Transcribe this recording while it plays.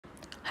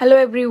Hello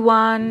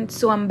everyone,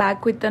 so I'm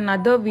back with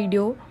another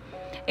video.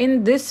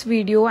 In this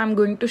video I'm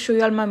going to show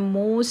you all my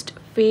most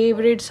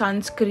favorite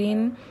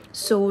sunscreen.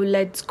 So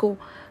let's go.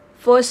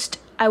 First,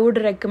 I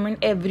would recommend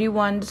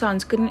everyone, the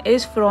sunscreen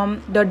is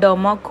from the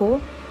Dermaco.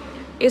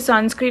 A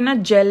sunscreen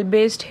is gel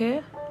based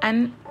here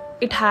and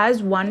it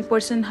has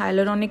 1%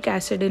 hyaluronic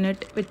acid in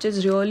it, which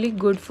is really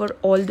good for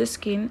all the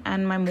skin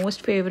and my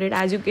most favorite,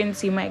 as you can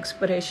see my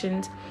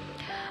expressions.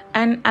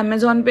 And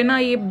Amazon पे ना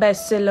ये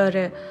best seller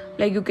है.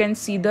 Like you can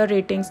see the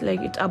ratings, like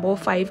it's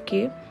above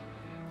 5k.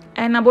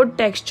 And about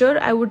texture,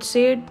 I would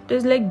say it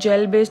is like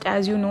gel based,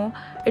 as you know.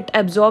 It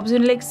absorbs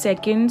in like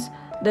seconds.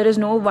 There is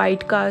no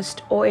white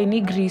cast or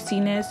any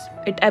greasiness.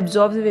 It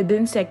absorbs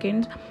within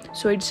seconds.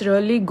 So it's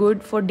really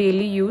good for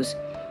daily use.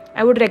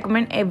 I would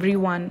recommend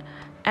everyone.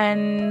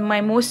 And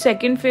my most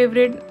second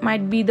favorite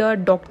might be the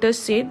Dr.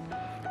 Said.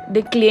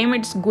 They claim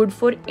it's good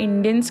for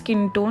Indian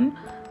skin tone.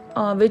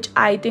 Which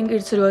I think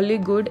it's really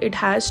good. It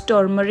has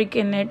turmeric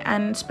in it,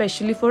 and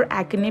especially for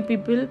acne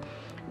people,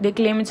 they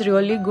claim it's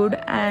really good.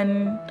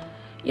 And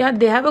yeah,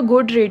 they have a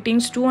good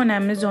ratings too on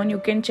Amazon. You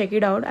can check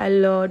it out.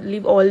 I'll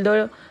leave all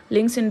the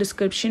links in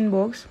description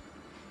box.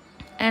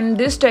 And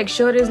this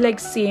texture is like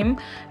same.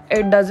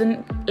 It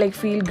doesn't like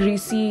feel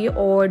greasy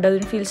or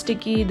doesn't feel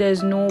sticky.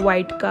 There's no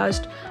white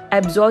cast.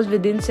 Absorbs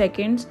within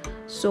seconds.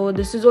 So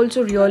this is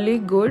also really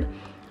good.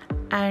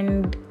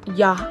 And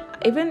yeah,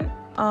 even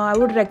I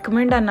would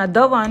recommend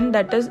another one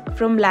that is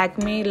from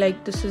Lakme.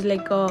 Like this is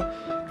like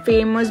a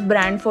famous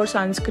brand for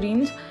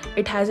sunscreens.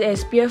 It has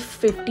SPF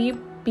 50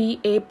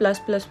 PA+++,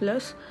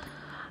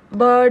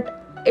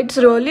 but it's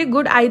really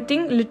good. I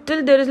think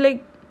little there is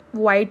like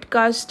white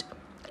cast.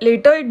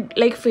 Later it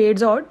like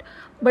fades out,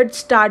 but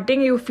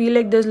starting you feel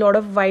like there's a lot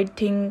of white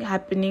thing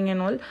happening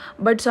and all.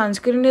 But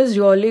sunscreen is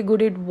really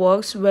good. It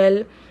works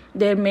well.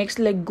 There makes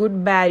like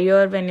good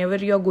barrier whenever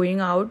you're going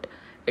out.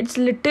 It's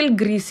little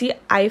greasy,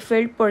 I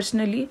felt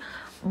personally,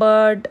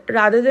 but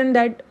rather than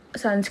that,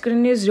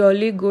 sunscreen is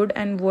really good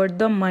and worth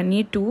the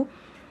money too.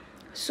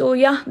 So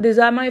yeah, these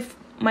are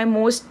my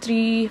most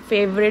 3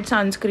 favorite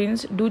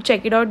sunscreens. Do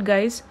check it out,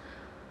 guys.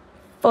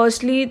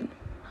 Firstly,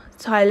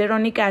 it's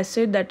hyaluronic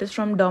acid, that is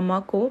from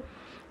Dermaco.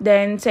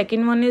 Then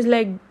second one is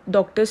like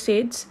Dr.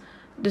 Said's.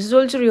 This is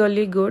also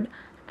really good.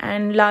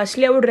 And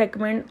lastly, I would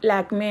recommend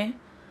Lakme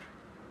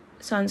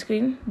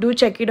sunscreen. Do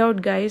check it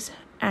out, guys.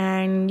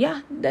 And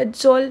yeah,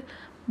 that's all.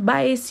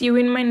 Bye, see you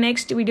in my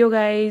next video,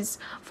 guys.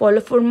 Follow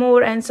for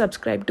more and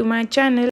subscribe to my channel.